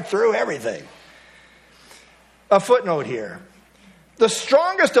cut right through everything. A footnote here. The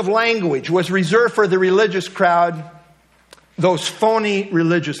strongest of language was reserved for the religious crowd, those phony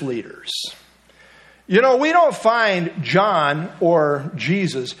religious leaders. You know, we don't find John or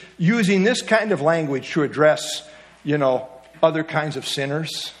Jesus using this kind of language to address, other kinds of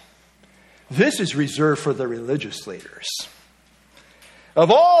sinners. This is reserved for the religious leaders. Of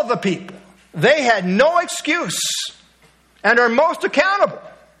all the people, they had no excuse and are most accountable.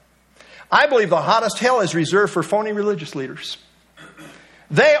 I believe the hottest hell is reserved for phony religious leaders.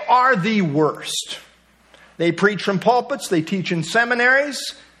 They are the worst. They preach from pulpits. They teach in seminaries.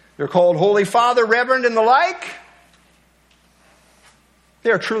 They're called Holy Father, Reverend, and the like.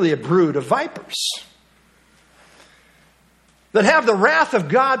 They are truly a brood of vipers that have the wrath of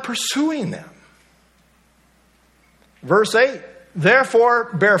God pursuing them. Verse 8,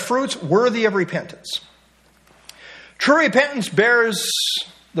 therefore bear fruits worthy of repentance. True repentance bears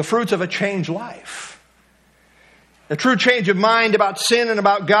the fruits of a changed life. A true change of mind about sin and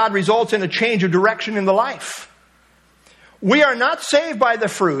about God results in a change of direction in the life. We are not saved by the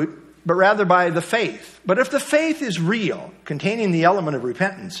fruit, but rather by the faith. But if the faith is real, containing the element of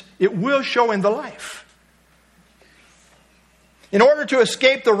repentance, it will show in the life. In order to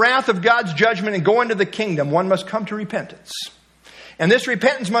escape the wrath of God's judgment and go into the kingdom, one must come to repentance. And this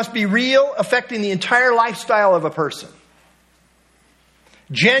repentance must be real, affecting the entire lifestyle of a person.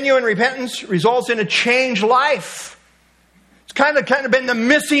 Genuine repentance results in a changed life. It's kind of been the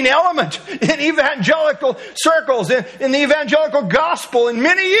missing element in evangelical circles, in the evangelical gospel in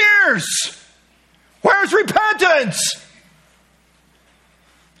many years. Where's repentance?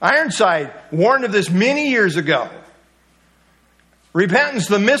 Ironside warned of this many years ago. Repentance,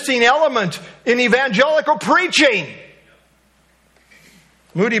 the missing element in evangelical preaching.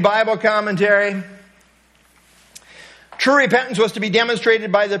 Moody Bible Commentary. True repentance was to be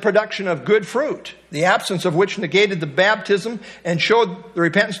demonstrated by the production of good fruit, the absence of which negated the baptism and showed the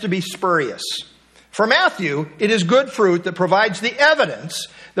repentance to be spurious. For Matthew, it is good fruit that provides the evidence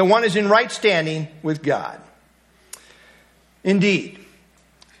that one is in right standing with God. Indeed,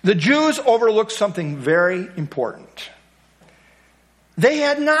 the Jews overlooked something very important. They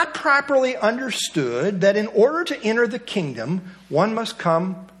had not properly understood that in order to enter the kingdom, one must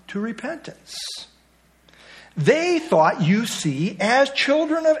come to repentance. They thought, you see, as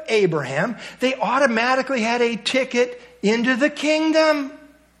children of Abraham, they automatically had a ticket into the kingdom.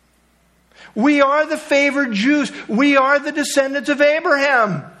 We are the favored Jews. We are the descendants of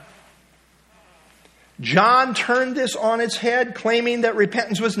Abraham. John turned this on its head, claiming that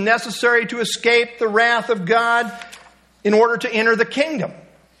repentance was necessary to escape the wrath of God in order to enter the kingdom.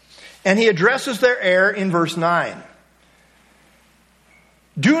 And he addresses their error in verse 9.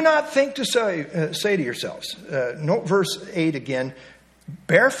 Do not think to say to yourselves, note verse 8 again,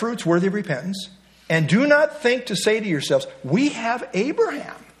 bear fruits worthy of repentance, and do not think to say to yourselves, we have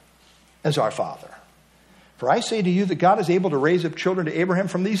Abraham as our father. For I say to you that God is able to raise up children to Abraham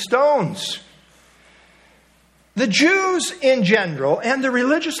from these stones. The Jews in general, and the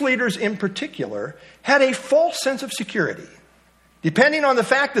religious leaders in particular, had a false sense of security, depending on the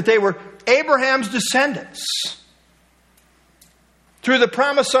fact that they were Abraham's descendants through the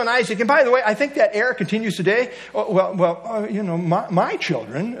promised son Isaac. And by the way, I think that error continues today. My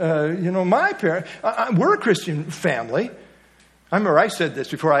children, my parents, we're a Christian family. I remember I said this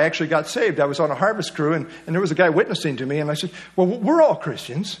before I actually got saved. I was on a harvest crew, and there was a guy witnessing to me, and I said, well, we're all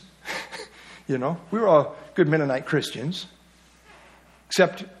Christians. We were all good Mennonite Christians,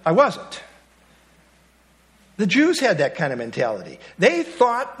 except I wasn't. The Jews had that kind of mentality. They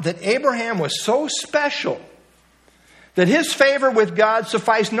thought that Abraham was so special that his favor with God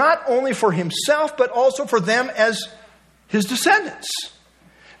sufficed not only for himself, but also for them as his descendants.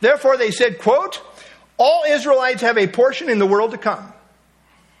 Therefore, they said, quote, all Israelites have a portion in the world to come,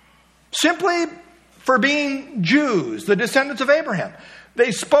 simply for being Jews, the descendants of Abraham.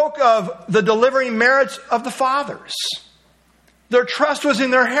 They spoke of the delivering merits of the fathers. Their trust was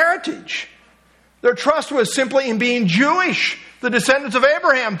in their heritage. Their trust was simply in being Jewish, the descendants of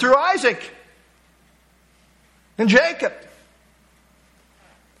Abraham through Isaac and Jacob.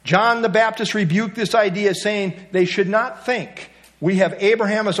 John the Baptist rebuked this idea, saying they should not think we have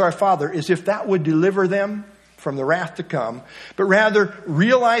Abraham as our father as if that would deliver them from the wrath to come, but rather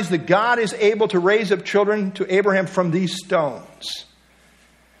realize that God is able to raise up children to Abraham from these stones.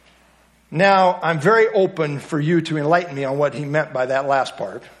 Now, I'm very open for you to enlighten me on what he meant by that last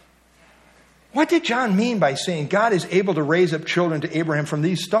part. What did John mean by saying God is able to raise up children to Abraham from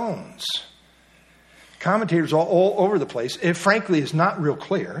these stones? Commentators all over the place. It frankly is not real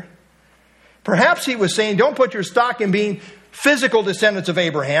clear. Perhaps he was saying, don't put your stock in being physical descendants of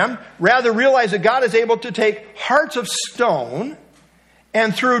Abraham. Rather, realize that God is able to take hearts of stone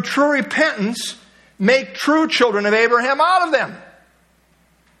and through true repentance, make true children of Abraham out of them.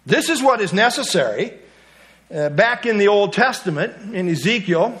 This is what is necessary. Back in the Old Testament, in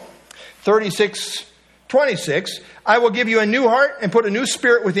Ezekiel 36:26, I will give you a new heart and put a new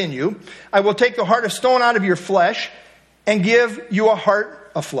spirit within you. I will take the heart of stone out of your flesh and give you a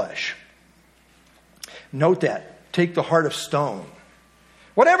heart of flesh. Note that. Take the heart of stone.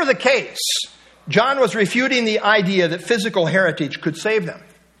 Whatever the case, John was refuting the idea that physical heritage could save them.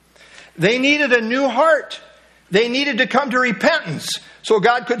 They needed a new heart. They needed to come to repentance so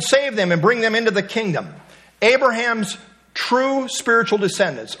God could save them and bring them into the kingdom. Abraham's true spiritual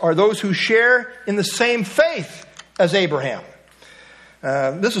descendants are those who share in the same faith as Abraham.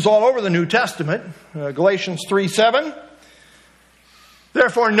 This is all over the New Testament. Galatians 3:7.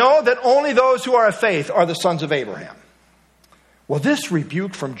 Therefore know that only those who are of faith are the sons of Abraham. Well, this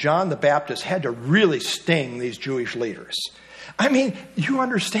rebuke from John the Baptist had to really sting these Jewish leaders. I mean, you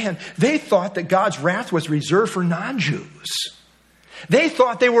understand, they thought that God's wrath was reserved for non-Jews. They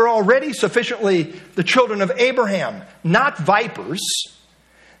thought they were already sufficiently the children of Abraham, not vipers.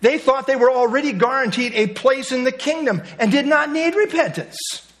 They thought they were already guaranteed a place in the kingdom and did not need repentance.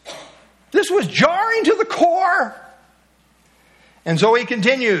 This was jarring to the core. And so he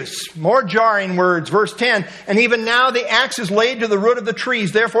continues, more jarring words, verse 10, and even now the axe is laid to the root of the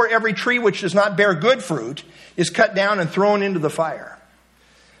trees. Therefore every tree which does not bear good fruit is cut down and thrown into the fire.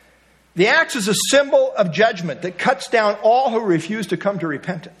 The axe is a symbol of judgment that cuts down all who refuse to come to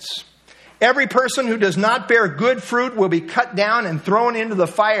repentance. Every person who does not bear good fruit will be cut down and thrown into the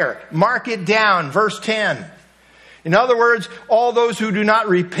fire. Mark it down, verse 10. In other words, all those who do not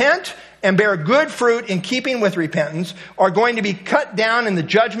repent and bear good fruit in keeping with repentance are going to be cut down in the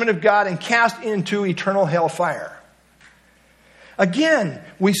judgment of God and cast into eternal hellfire. Again,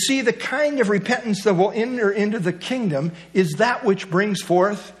 we see the kind of repentance that will enter into the kingdom is that which brings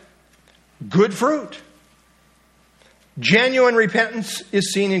forth good fruit. Genuine repentance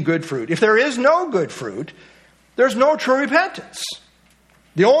is seen in good fruit. If there is no good fruit, there's no true repentance.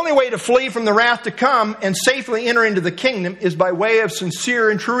 The only way to flee from the wrath to come and safely enter into the kingdom is by way of sincere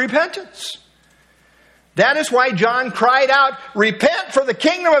and true repentance. That is why John cried out, repent, for the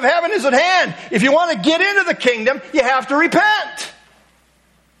kingdom of heaven is at hand. If you want to get into the kingdom, you have to repent.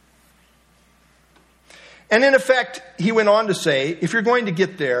 And in effect, he went on to say, if you're going to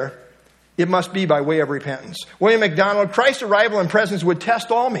get there, it must be by way of repentance. William MacDonald, Christ's arrival and presence would test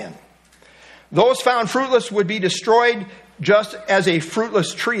all men. Those found fruitless would be destroyed just as a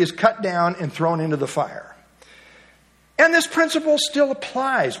fruitless tree is cut down and thrown into the fire. And this principle still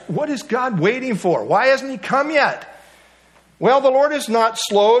applies. What is God waiting for? Why hasn't he come yet? Well, the Lord is not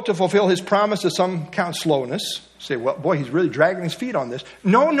slow to fulfill his promise, as some count slowness. Say, well, boy, he's really dragging his feet on this.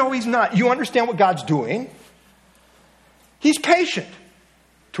 No, he's not. You understand what God's doing? He's patient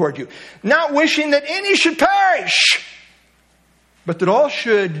toward you, not wishing that any should perish, but that all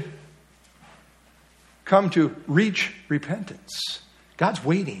should come to reach repentance. God's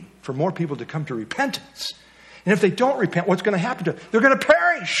waiting for more people to come to repentance. And if they don't repent, what's going to happen to them? They're going to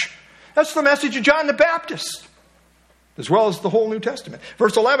perish. That's the message of John the Baptist, as well as the whole New Testament.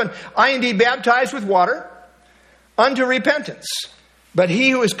 Verse 11, I indeed baptize with water unto repentance. But he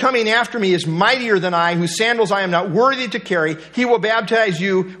who is coming after me is mightier than I, whose sandals I am not worthy to carry. He will baptize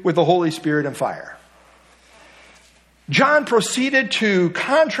you with the Holy Spirit and fire. John proceeded to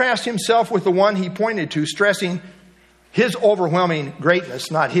contrast himself with the one he pointed to, stressing his overwhelming greatness,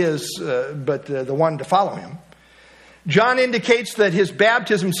 not his, but the one to follow him. John indicates that his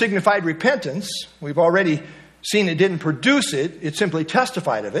baptism signified repentance. We've already seen it didn't produce it. It simply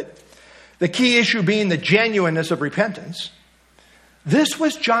testified of it. The key issue being the genuineness of repentance. This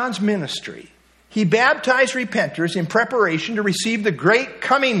was John's ministry. He baptized repenters in preparation to receive the great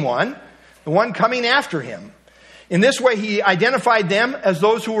coming one, the one coming after him. In this way, he identified them as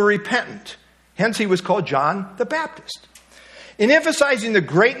those who were repentant. Hence, he was called John the Baptist. In emphasizing the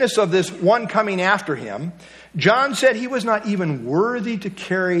greatness of this one coming after him, John said he was not even worthy to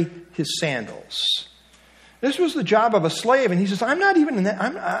carry his sandals. This was the job of a slave, and he says, I'm not even in that.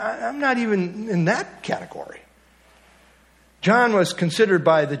 I'm not even in that category. John was considered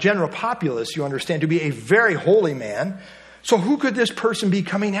by the general populace, you understand, to be a very holy man. So who could this person be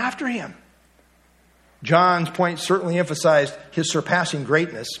coming after him? John's point certainly emphasized his surpassing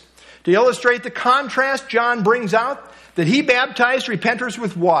greatness. To illustrate the contrast, John brings out that he baptized repenters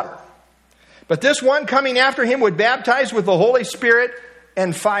with water. But this one coming after him would baptize with the Holy Spirit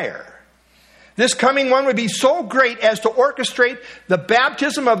and fire. This coming one would be so great as to orchestrate the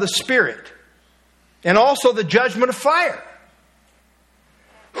baptism of the Spirit and also the judgment of fire.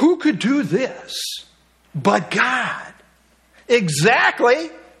 Who could do this but God?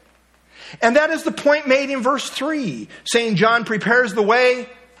 Exactly. And that is the point made in verse 3, saying John prepares the way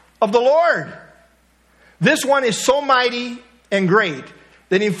of the Lord. This one is so mighty and great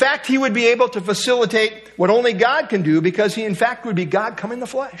that in fact he would be able to facilitate what only God can do, because he in fact would be God come in the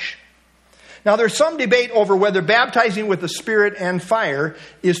flesh. Now there's some debate over whether baptizing with the Spirit and fire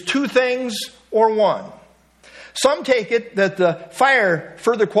is two things or one. Some take it that the fire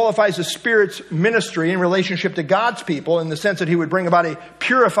further qualifies the Spirit's ministry in relationship to God's people, in the sense that he would bring about a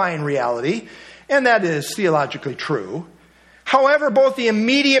purifying reality, and that is theologically true. However, both the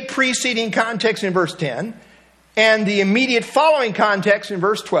immediate preceding context in verse 10 and the immediate following context in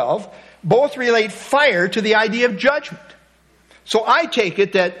verse 12 both relate fire to the idea of judgment. So I take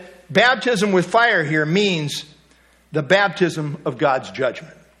it that baptism with fire here means the baptism of God's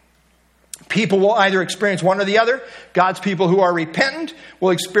judgment. People will either experience one or the other. God's people who are repentant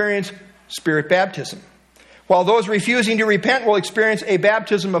will experience Spirit baptism, while those refusing to repent will experience a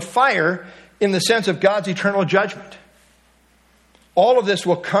baptism of fire in the sense of God's eternal judgment. All of this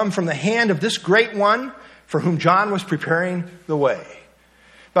will come from the hand of this great one for whom John was preparing the way.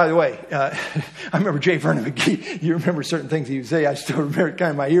 By the way, I remember J. Vernon McGee. You remember certain things he would say. I still remember it kind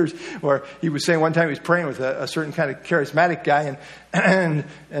of in my ears, where he was saying one time he was praying with a certain kind of charismatic guy, and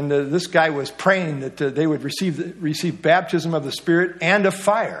this guy was praying that they would receive baptism of the Spirit and of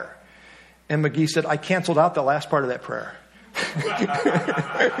fire. And McGee said, I canceled out the last part of that prayer.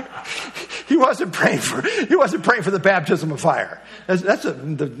 He wasn't praying for the baptism of fire. That's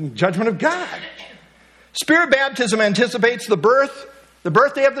the judgment of God. Spirit baptism anticipates the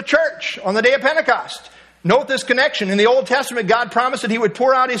birthday of the church on the day of Pentecost. Note this connection. In the Old Testament, God promised that He would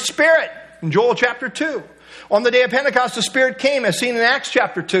pour out His Spirit in Joel chapter 2. On the day of Pentecost, the Spirit came, as seen in Acts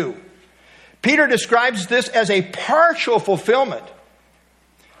chapter 2. Peter describes this as a partial fulfillment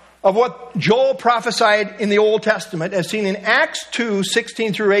of what Joel prophesied in the Old Testament, as seen in Acts 2,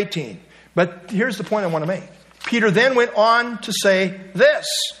 16 through 18. But here's the point I want to make. Peter then went on to say this.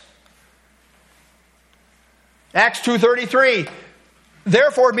 Acts 2:33.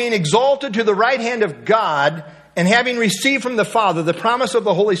 Therefore, being exalted to the right hand of God, and having received from the Father the promise of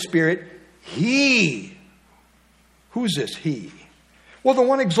the Holy Spirit, He. Who's this He? Well, the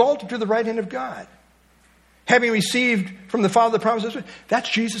one exalted to the right hand of God. Having received from the Father the promise of the Spirit, that's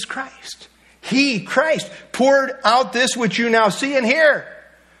Jesus Christ. He, Christ, poured out this which you now see and hear.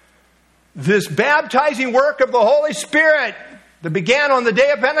 This baptizing work of the Holy Spirit that began on the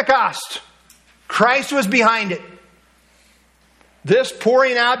day of Pentecost. Christ was behind it. This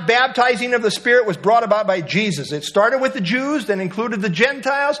pouring out, baptizing of the Spirit was brought about by Jesus. It started with the Jews, then included the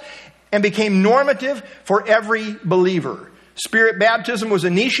Gentiles, and became normative for every believer. Spirit baptism was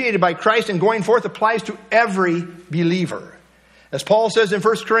initiated by Christ and going forth applies to every believer. As Paul says in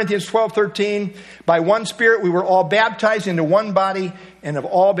 1 Corinthians 12:13, by one Spirit we were all baptized into one body and have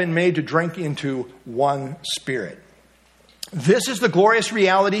all been made to drink into one Spirit. This is the glorious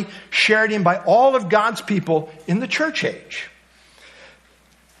reality shared in by all of God's people in the church age.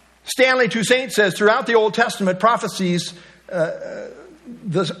 Stanley Toussaint says, throughout the Old Testament prophecies,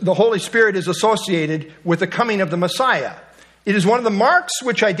 the Holy Spirit is associated with the coming of the Messiah. It is one of the marks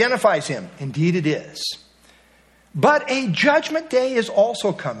which identifies Him. Indeed it is. But a judgment day is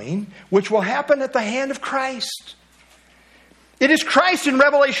also coming, which will happen at the hand of Christ. It is Christ in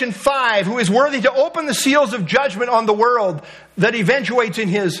Revelation 5 who is worthy to open the seals of judgment on the world that eventuates in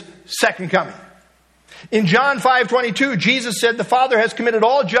His second coming. In John 5:22, Jesus said, the Father has committed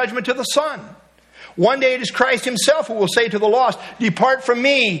all judgment to the Son. One day it is Christ Himself who will say to the lost, depart from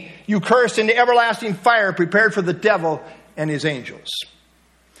me, you cursed, into everlasting fire prepared for the devil and his angels.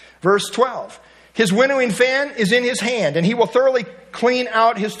 Verse 12, His winnowing fan is in His hand, and He will thoroughly clean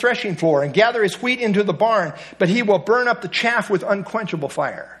out His threshing floor and gather His wheat into the barn, but He will burn up the chaff with unquenchable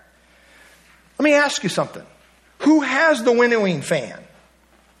fire. Let me ask you something. Who has the winnowing fan?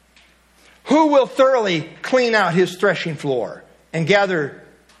 Who will thoroughly clean out his threshing floor and gather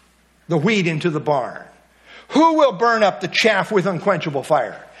the wheat into the barn? Who will burn up the chaff with unquenchable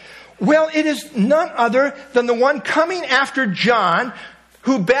fire? Well, it is none other than the one coming after John,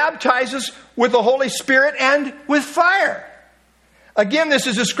 who baptizes with the Holy Spirit and with fire. Again, this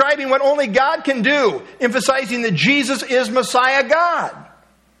is describing what only God can do, emphasizing that Jesus is Messiah God.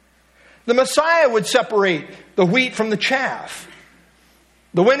 The Messiah would separate the wheat from the chaff.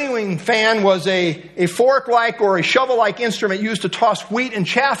 The winnowing fan was a fork-like or a shovel-like instrument used to toss wheat and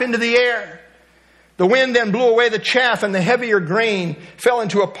chaff into the air. The wind then blew away the chaff, and the heavier grain fell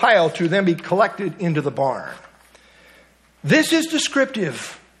into a pile to then be collected into the barn. This is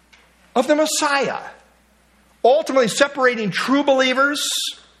descriptive of the Messiah, ultimately separating true believers,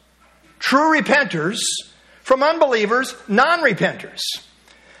 true repenters, from unbelievers, non-repenters.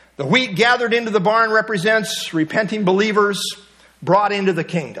 The wheat gathered into the barn represents repenting believers brought into the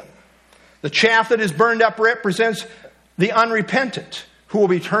kingdom. The chaff that is burned up represents the unrepentant who will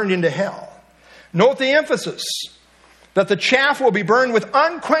be turned into hell. Note the emphasis that the chaff will be burned with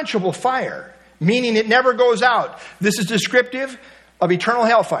unquenchable fire, meaning it never goes out. This is descriptive of eternal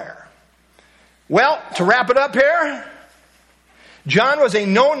hellfire. Well, to wrap it up here, John was a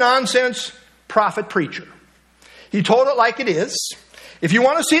no-nonsense prophet preacher. He told it like it is. If you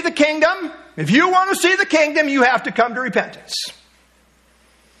want to see the kingdom, you have to come to repentance.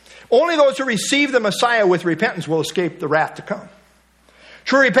 Only those who receive the Messiah with repentance will escape the wrath to come.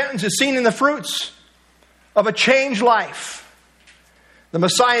 True repentance is seen in the fruits of a changed life, The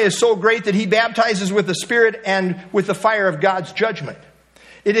Messiah is so great that he baptizes with the Spirit and with the fire of God's judgment.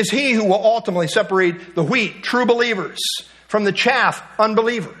 It is he who will ultimately separate the wheat, true believers, from the chaff,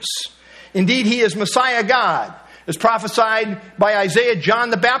 unbelievers. Indeed, he is Messiah God. As prophesied by Isaiah, John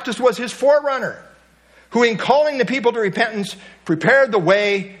the Baptist was his forerunner, who in calling the people to repentance prepared the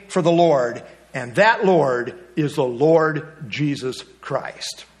way for the Lord. And that Lord is the Lord Jesus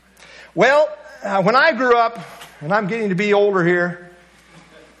Christ. Well, when I grew up, and I'm getting to be older here,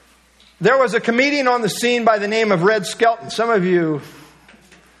 there was a comedian on the scene by the name of Red Skelton. Some of you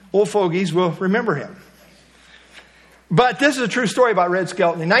old fogies will remember him. But this is a true story about Red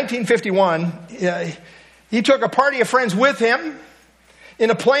Skelton. In 1951, he took a party of friends with him in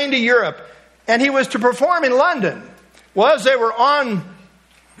a plane to Europe, and he was to perform in London. Well, as they were en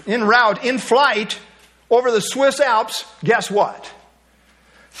route, in flight, over the Swiss Alps, guess what?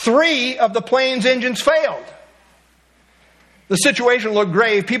 3 of the plane's engines failed. The situation looked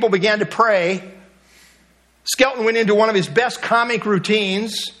grave. People began to pray. Skelton went into one of his best comic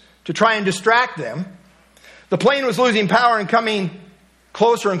routines to try and distract them. The plane was losing power and coming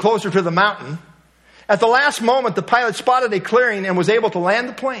closer and closer to the mountain. At the last moment, the pilot spotted a clearing and was able to land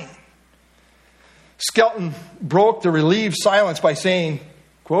the plane. Skelton broke the relieved silence by saying,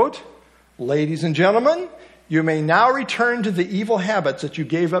 quote, "Ladies and gentlemen, you may now return to the evil habits that you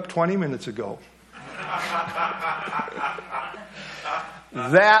gave up 20 minutes ago."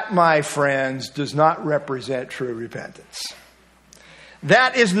 That, my friends, does not represent true repentance.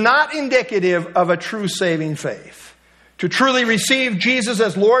 That is not indicative of a true saving faith. To truly receive Jesus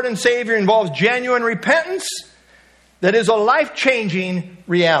as Lord and Savior involves genuine repentance that is a life-changing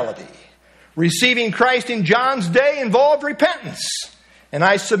reality. Receiving Christ in John's day involved repentance. And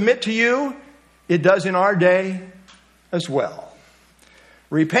I submit to you, it does in our day as well.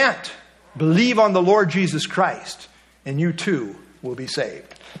 Repent, believe on the Lord Jesus Christ, and you too will be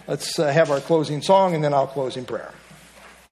saved. Let's have our closing song, and then I'll close in prayer.